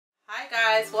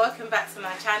Hi guys, welcome back to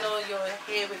my channel. You're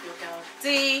here with your girl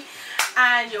D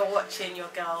and you're watching your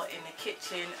girl in the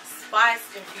kitchen, Spice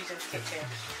Infusions Kitchen.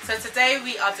 So today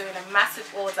we are doing a massive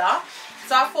order,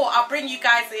 so I thought I'll bring you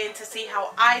guys in to see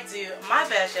how I do my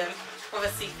version of a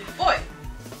seafood boil.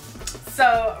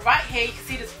 So right here you can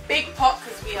see this big pot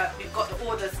because we've got the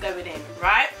orders going in,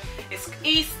 right? It's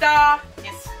Easter,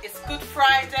 it's Good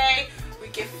Friday, we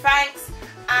give thanks,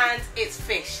 and it's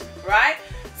fish, right?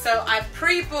 So I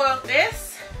pre-boiled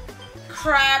this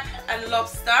crab and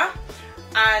lobster,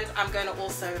 and I'm going to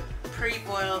also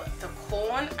pre-boil the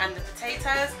corn and the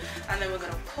potatoes, and then we're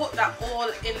going to put that all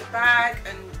in the bag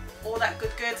and all that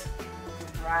good.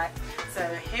 Right, so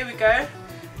here we go.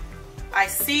 I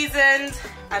seasoned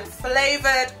and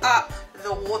flavored up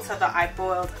the water that I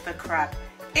boiled the crab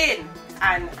in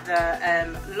and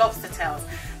the lobster tails.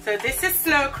 So this is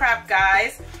snow crab,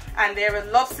 guys, and there are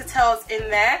lobster tails in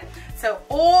there. So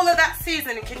all of that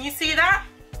seasoning, can you see that?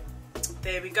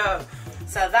 There we go.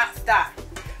 So that's that.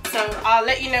 So I'll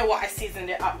let you know what I seasoned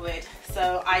it up with.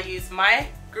 So I use my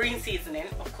green seasoning.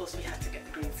 Of course we had to get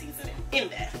the green seasoning in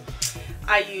there.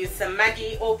 I use some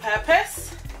Maggi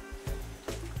all-purpose.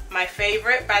 My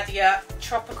favorite, Badia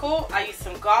Tropical. I use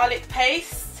some garlic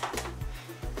paste.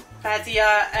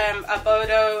 Badia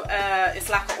Abodo,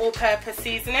 it's like an all-purpose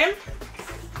seasoning.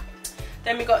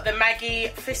 Then we got the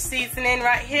Maggi fish seasoning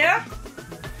right here.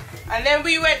 And then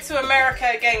we went to America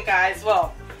again, guys.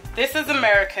 Well, this is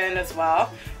American as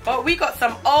well. But we got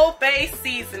some Old Bay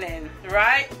seasoning,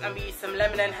 right? And we use some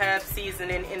lemon and herb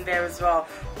seasoning in there as well.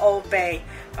 Old Bay,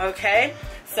 okay?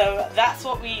 So that's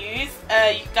what we use.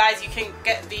 You guys, you can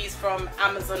get these from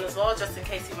Amazon as well, just in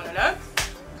case you want to know.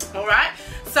 Alright,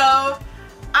 so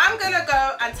I'm gonna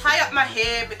go and tie up my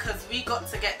hair because we got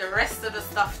to get the rest of the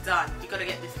stuff done. We got to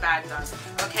get this bag done,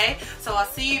 okay? So I'll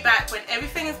see you back when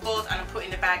everything is boiled and I'm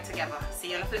putting the bag together.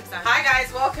 See you on the flip side. Hi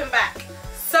guys, welcome back.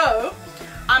 So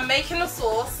I'm making a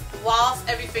sauce whilst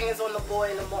everything is on the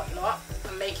boil and whatnot.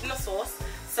 I'm making the sauce.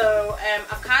 So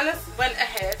I've kind of went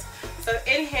ahead. So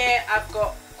in here I've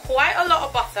got quite a lot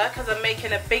of butter because I'm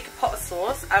making a big pot of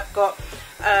sauce. I've got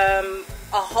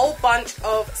a whole bunch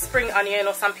of spring onion,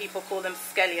 or some people call them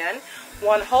scallion,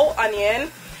 1 whole onion,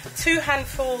 2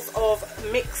 handfuls of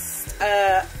mixed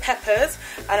peppers,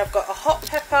 and I've got a hot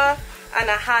pepper and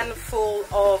a handful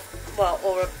of, well,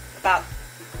 or about,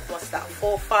 what's that,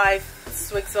 4 or 5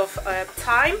 swigs of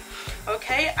thyme,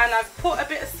 okay? And I've put a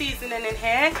bit of seasoning in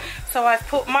here. So I've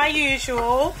put my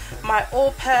usual, my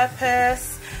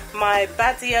all-purpose, my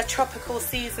Badia Tropical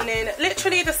seasoning,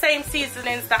 literally the same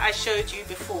seasonings that I showed you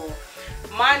before,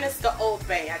 minus the Old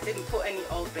Bay. I didn't put any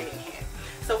Old Bay in here.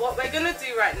 So what we're gonna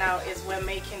do right now is we're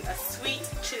making a sweet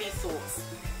chili sauce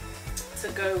to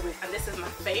go with, and this is my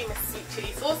famous sweet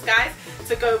chili sauce, guys,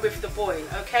 to go with the boil,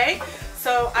 okay?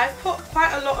 So I've put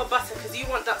quite a lot of butter because you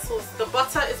want that sauce. The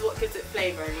butter is what gives it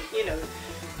flavor, and you know,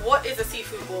 what is a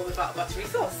seafood boil without a buttery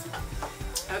sauce?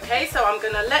 Okay, so I'm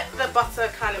gonna let the butter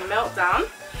kind of melt down,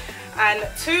 and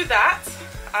to that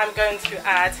I'm going to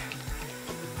add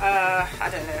I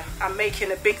don't know, I'm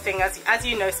making a big thing, as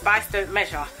you know, spice don't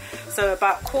measure, so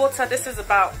about quarter, this is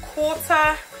about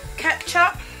quarter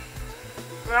ketchup,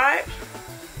 right?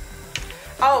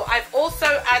 Oh, I've also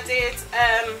added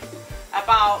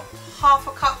about half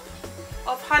a cup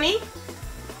of honey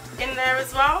in there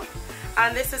as well,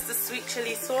 and this is the sweet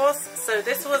chili sauce. So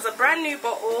this was a brand new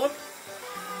bottle,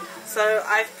 so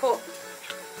I've put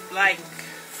like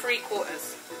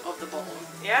 3/4 of the bottle,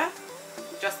 yeah?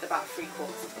 Just about 3/4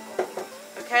 of the bottle.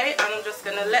 Okay, and I'm just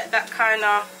gonna let that kind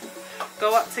of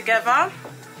go up together,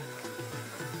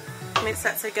 mix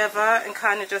that together, and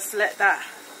kind of just let that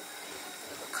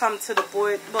come to the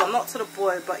boil. Well, not to the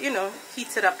boil, but you know,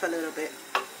 heat it up a little bit.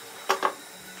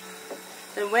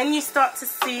 Then when you start to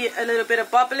see a little bit of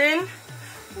bubbling,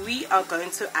 we are going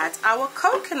to add our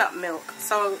coconut milk.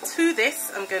 So to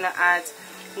this I'm gonna add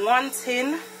 1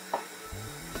 tin,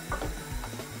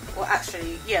 or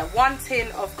actually, yeah, 1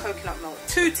 tin of coconut milk.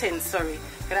 2 tins, sorry.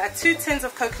 I'm gonna add 2 tins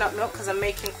of coconut milk because I'm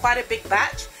making quite a big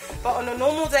batch. But on a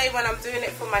normal day when I'm doing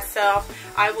it for myself,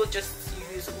 I will just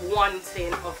use 1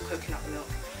 tin of coconut milk.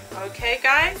 Okay,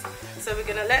 guys? So we're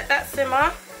gonna let that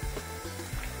simmer,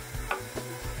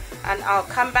 and I'll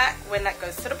come back when that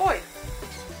goes to the boil.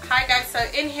 Hi guys, so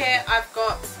in here I've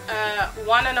got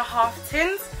 1.5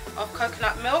 tins of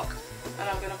coconut milk, and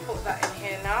I'm gonna put that in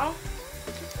here now.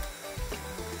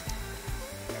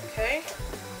 Okay,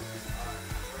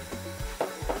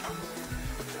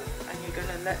 and you're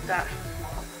gonna let that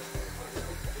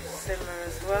simmer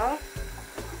as well.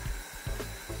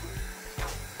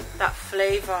 That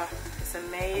flavor is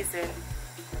amazing.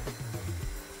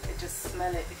 It just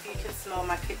smell it. If you can smell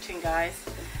my kitchen, guys.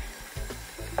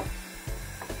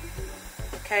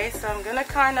 Okay, so I'm gonna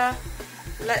kind of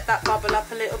let that bubble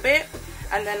up a little bit,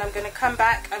 and then I'm gonna come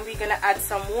back and we're gonna add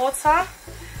some water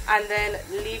and then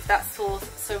leave that sauce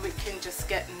so we can just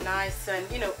get nice and,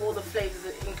 you know, all the flavors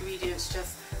and ingredients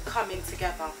just coming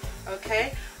together.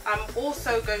 Okay, I'm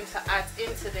also going to add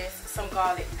into this some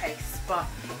garlic paste, but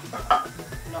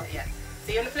not yet.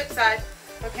 See you on the flip side.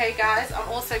 Okay guys, I'm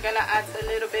also going to add a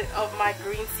little bit of my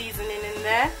green seasoning in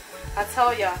there. I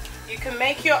tell ya, you can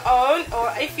make your own,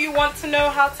 or if you want to know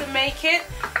how to make it,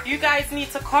 you guys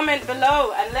need to comment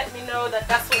below and let me know that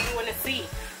that's what you want to see.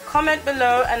 Comment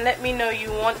below and let me know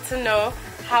you want to know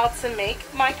how to make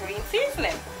my green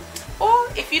seasoning. Or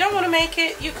if you don't want to make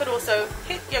it, you could also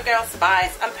hit your girl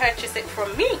Spice and purchase it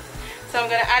from me. So I'm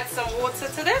going to add some water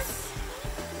to this.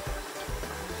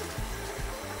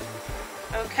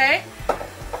 Okay,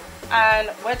 and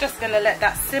we're just going to let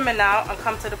that simmer now and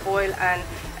come to the boil and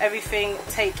everything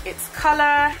take its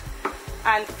color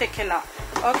and thicken up.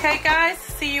 Okay guys,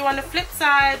 see you on the flip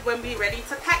side when we're ready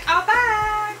to pack our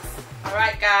bags.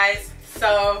 Alright guys,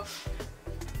 so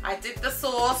I did the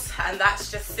sauce and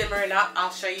that's just simmering up.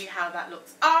 I'll show you how that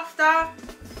looks after.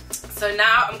 So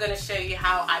now I'm going to show you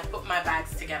how I put my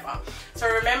bags together. So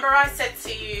remember I said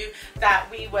to you that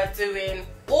we were doing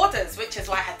orders, which is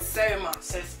why I had so much.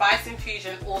 So Spice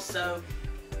Infusion also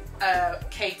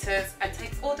caters and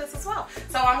takes orders as well.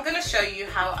 So I'm going to show you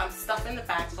how I'm stuffing the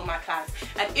bags for my clients.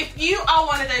 And if you are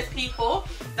one of those people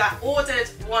that ordered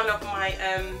one of my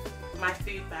my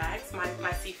food bags,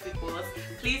 my seafood balls,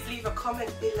 please leave a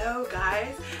comment below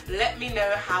guys. Let me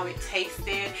know how it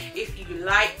tasted, if you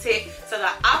liked it, so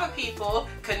that other people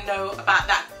can know about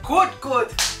that good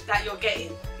that you're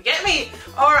getting. You get me?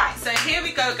 Alright, so here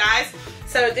we go guys.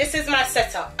 So this is my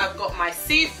setup. I've got my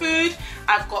seafood,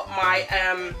 I've got my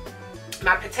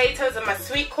my potatoes and my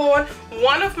sweet corn.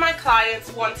 One of my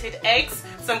clients wanted eggs,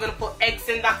 so I'm going to put eggs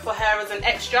in that for her as an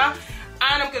extra.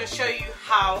 And I'm going to show you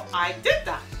how I did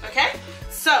that, okay?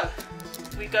 So,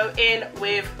 we go in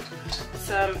with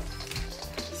some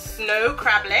snow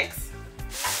crab legs.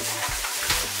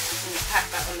 And pack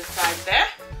that on the side there.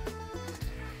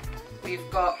 We've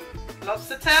got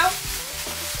lobster tail.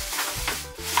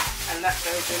 And that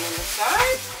goes in on the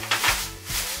side.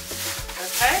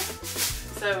 Okay?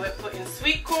 So, we're putting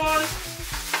sweet corn.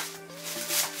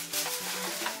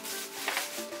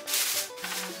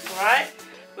 Alright?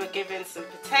 We're giving some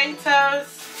potatoes.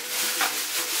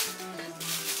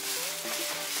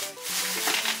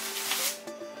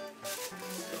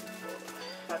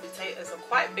 My potatoes are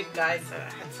quite big guys, so I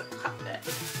had to cut them.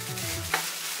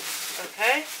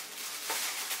 Okay,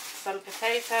 some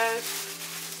potatoes.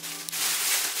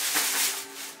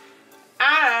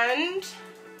 And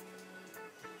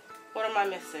what am I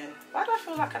missing? Why do I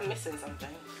feel like I'm missing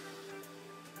something?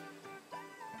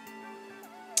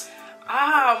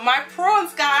 Ah, my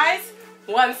prawns, guys.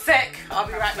 One sec, I'll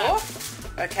be right back.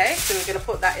 Okay, so we're gonna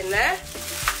put that in there.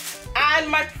 And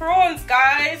my prawns,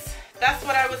 guys. That's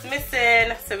what I was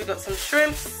missing. So we got some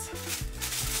shrimps.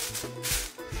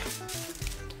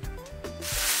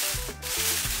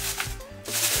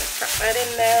 Let's chuck that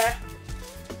in there.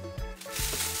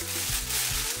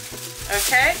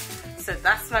 Okay, so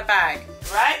that's my bag,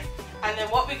 right? And then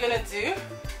what we're gonna do,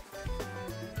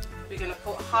 we're gonna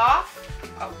put half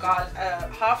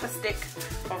a stick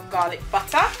of garlic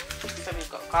butter. So we've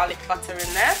got garlic butter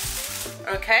in there.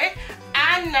 Okay,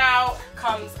 and now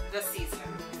comes the seasoning.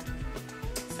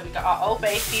 So we got our Old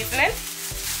Bay seasoning.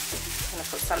 I'm gonna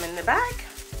put some in the bag.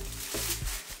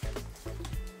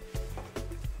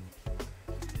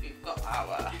 We've got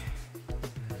our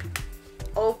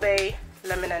Old Bay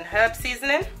lemon and herb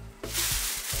seasoning.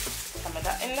 Some of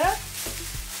that in there.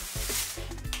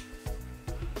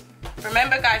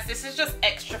 Remember guys, this is just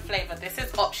extra flavor. This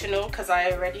is optional because I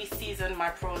already seasoned my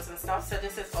prawns and stuff, so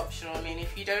this is optional. I mean,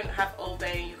 if you don't have Old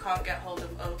Bay and you can't get hold of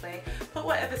Old Bay, put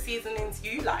whatever seasonings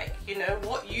you like. You know,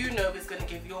 what you know is going to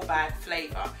give your bag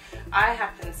flavor. I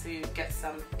happen to get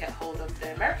hold of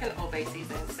the American Old Bay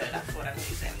seasoning, so that's what I'm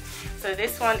using. So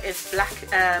this one is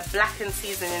blackened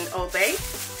seasoning Old Bay.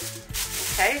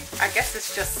 Okay, I guess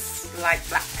it's just like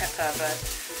black pepper but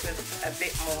with a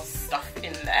bit more stuff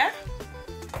in there.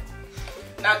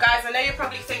 Now guys, I know you're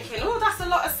probably thinking, oh, that's a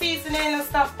lot of seasoning and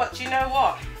stuff, but you know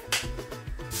what?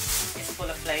 It's full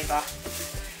of flavour.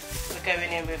 We're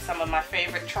going in with some of my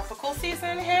favourite tropical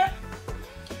seasoning here.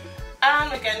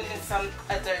 And we're getting in some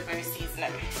adobo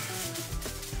seasoning.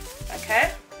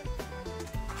 Okay?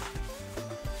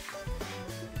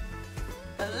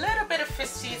 A little bit of fish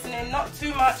seasoning, not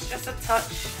too much, just a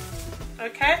touch.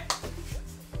 Okay?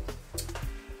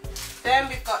 then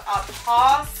we've got our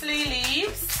parsley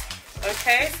leaves.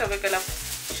 Okay, so we're gonna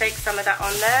shake some of that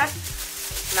on there.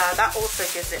 Now that also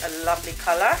gives it a lovely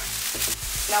color.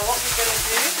 Now what we're gonna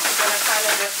do, we're gonna kind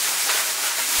of just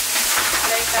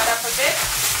shake that up a bit.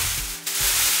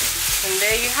 And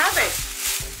there you have it.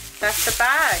 That's the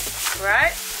bag,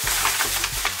 right?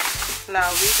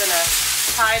 Now we're gonna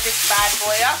tie this bad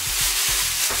boy up.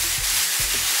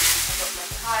 I've got my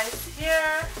ties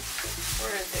here.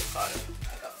 Where is it gone?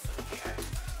 I got some here.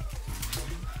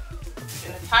 I'm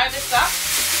gonna tie this up.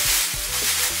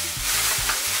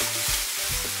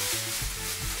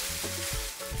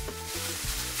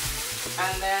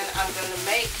 And then I'm gonna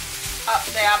make up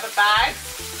the other bags.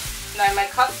 Now my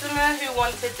customer who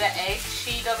wanted the egg,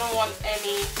 she doesn't want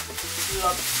any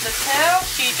lobster tail.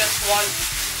 She just wants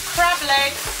crab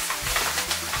legs,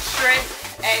 shrimp,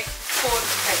 egg, corn,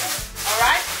 potato.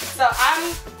 Alright? So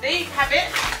there you have it.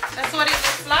 That's what it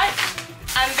looks like.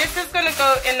 And this is gonna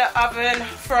go in the oven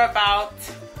for about,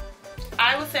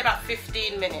 I would say about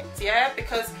 15 minutes, yeah?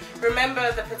 Because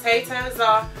remember the potatoes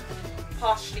are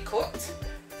partially cooked.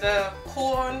 The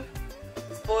corn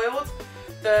is boiled.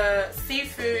 The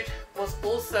seafood was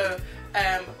also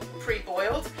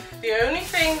pre-boiled. The only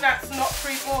thing that's not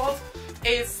pre-boiled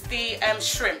is the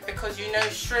shrimp, because you know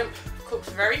shrimp cooks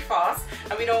very fast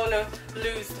and we don't want to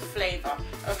lose the flavor.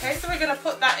 Okay, so we're going to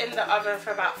put that in the oven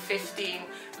for about 15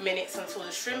 minutes until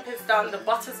the shrimp is done, the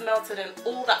butter's melted and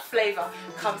all that flavor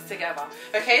comes together.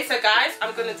 Okay, so guys,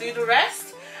 I'm going to do the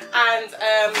rest and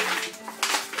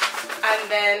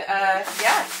then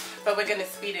yeah, but we're going to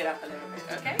speed it up a little bit,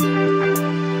 okay?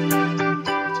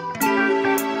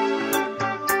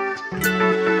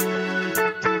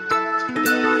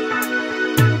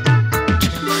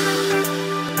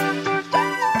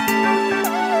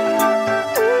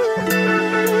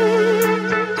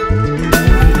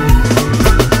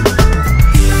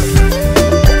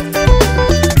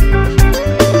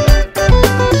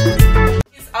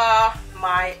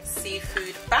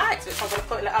 Seafood bags, which I'm going to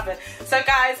put in the oven. So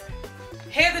guys,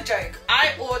 here's the joke.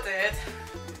 I ordered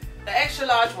the extra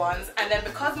large ones, and then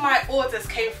because my orders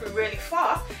came through really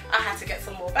fast, I had to get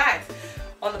some more bags.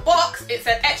 On the box it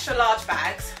said extra large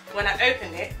bags. When I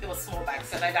opened it, it was small bags,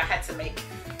 so then I had to make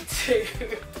two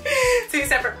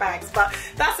separate bags. But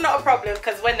that's not a problem,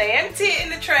 because when they empty it in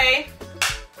the tray,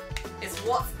 it's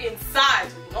what's inside,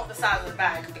 not the size of the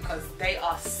bag, because they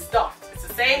are stuffed. It's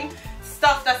the same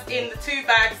stuff that's in the two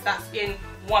bags that's in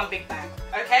one big bag.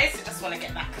 Okay, so just want to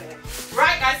get that clear.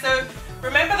 Right guys, so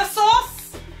remember the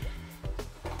sauce?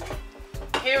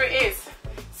 Here it is.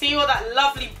 See all that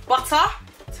lovely butter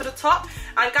to the top?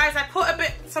 And guys, I put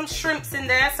some shrimps in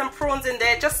there, some prawns in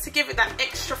there, just to give it that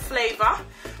extra flavor.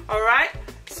 Alright,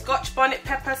 Scotch bonnet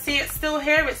pepper. See, it's still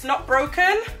here, it's not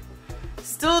broken,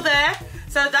 still there.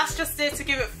 So that's just there to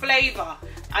give it flavor.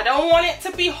 I don't want it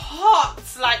to be hot,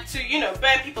 like to, you know,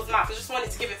 burn people's mouth. I just want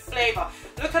it to give it flavor.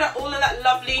 Look at all of that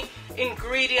lovely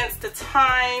ingredients, the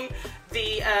thyme,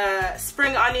 the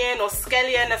spring onion or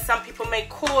scallion as some people may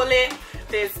call it.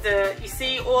 There's the, you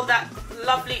see all that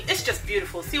lovely, it's just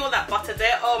beautiful. See all that butter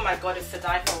there? Oh my God, it's to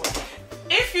die for.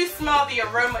 If you smell the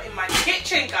aroma in my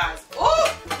kitchen, guys,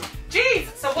 oh, geez.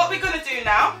 So what we're gonna do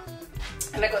now,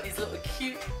 and I got these little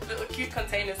cute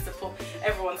containers to put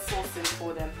everyone's sauce in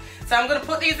for them. So I'm gonna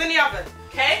put these in the oven,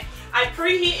 okay? I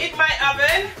preheated my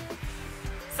oven,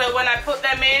 so when I put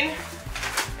them in,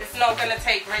 it's not gonna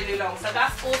take really long. So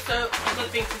that's also a good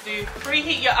thing to do.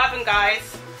 Preheat your oven, guys,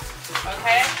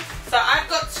 okay? So I've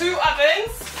got two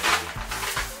ovens.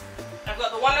 I've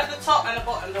got the one at the top and the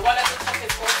bottom. The one at the top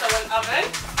is also an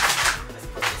oven. Let's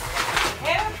put this one in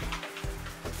here.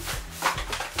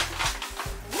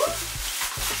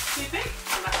 Too big,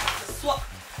 I might have to swap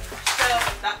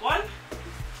that one.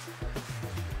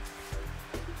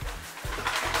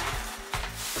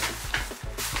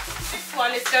 This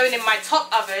one is going in my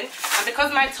top oven, and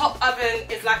because my top oven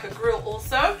is like a grill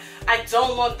also, I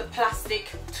don't want the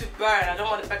plastic to burn. I don't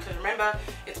want it to burn, because remember,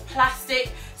 it's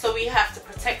plastic, so we have to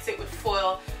protect it with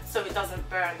foil so it doesn't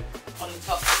burn on the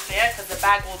top there, because the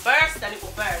bag will burst and it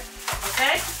will burn.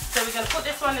 Okay, so we're going to put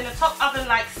this one in the top oven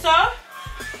like so.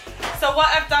 So what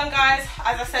I've done, guys,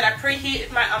 as I said, I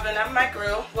preheated my oven and my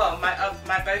grill. Well, my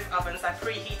both ovens, I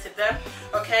preheated them,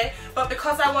 okay? But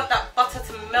because I want that butter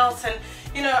to melt, and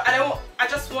you know, I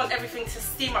just want everything to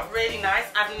steam up really nice,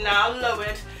 I've now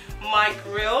lowered my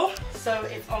grill. So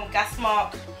it's on gas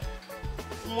mark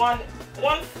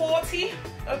 140,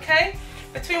 okay?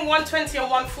 Between 120 and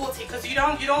 140, because you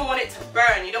don't want it to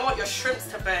burn. You don't want your shrimps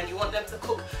to burn. You want them to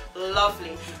cook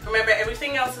lovely. Remember,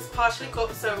 everything else is partially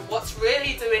cooked, so what's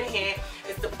really doing here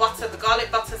is the butter. The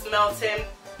garlic butter's melting,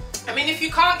 I mean, if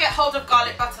you can't get hold of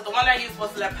garlic butter, the one I used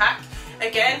was Le Pac.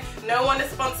 Again, no one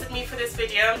has sponsored me for this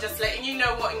video. I'm just letting you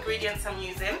know what ingredients I'm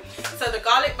using. So the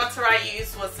garlic butter I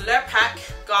used was Le Pac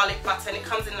garlic butter, and it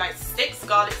comes in like sticks,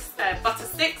 garlic butter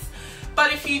sticks.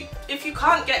 But if you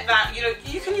can't get that, you know,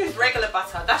 you can use regular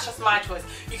butter. That's just my choice.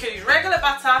 You can use regular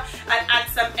butter and add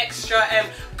some extra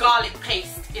garlic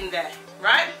paste in there,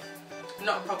 right?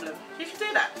 Not a problem. You can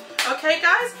do that. Okay,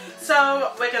 guys,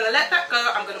 so we're gonna let that go.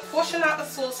 I'm gonna portion out the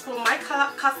sauce for my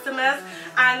customers,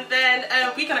 and then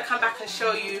we're gonna come back and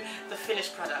show you the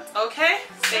finished product. Okay,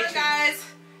 stay tuned. Guys,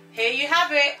 here you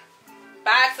have it.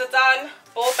 Bags are done.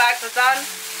 4 bags are done.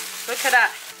 Look at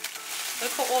that.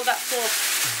 Look at all that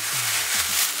sauce.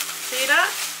 See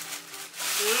that?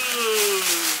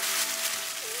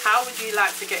 How would you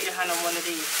like to get your hand on one of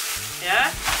these?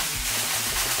 Yeah,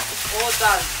 all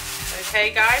done.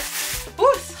 Okay, guys.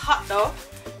 Ooh, it's hot though.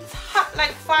 It's hot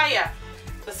like fire.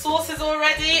 The sauce is all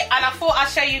ready, and I thought I'd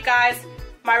show you guys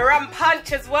my rum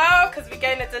punch as well, because we're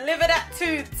going to deliver that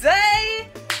today.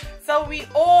 So we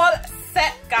all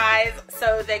set, guys.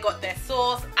 So they got their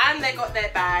sauce and they got their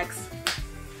bags.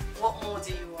 What more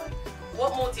do you want?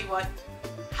 What more do you want?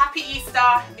 Happy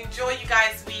Easter. Enjoy you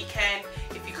guys' weekend.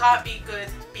 If you can't be good,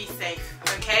 be safe.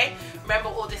 Okay? Remember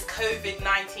all this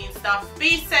COVID-19 stuff.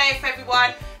 Be safe,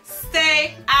 everyone.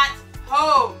 Stay at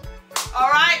home.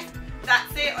 Alright?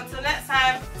 That's it. Until next time.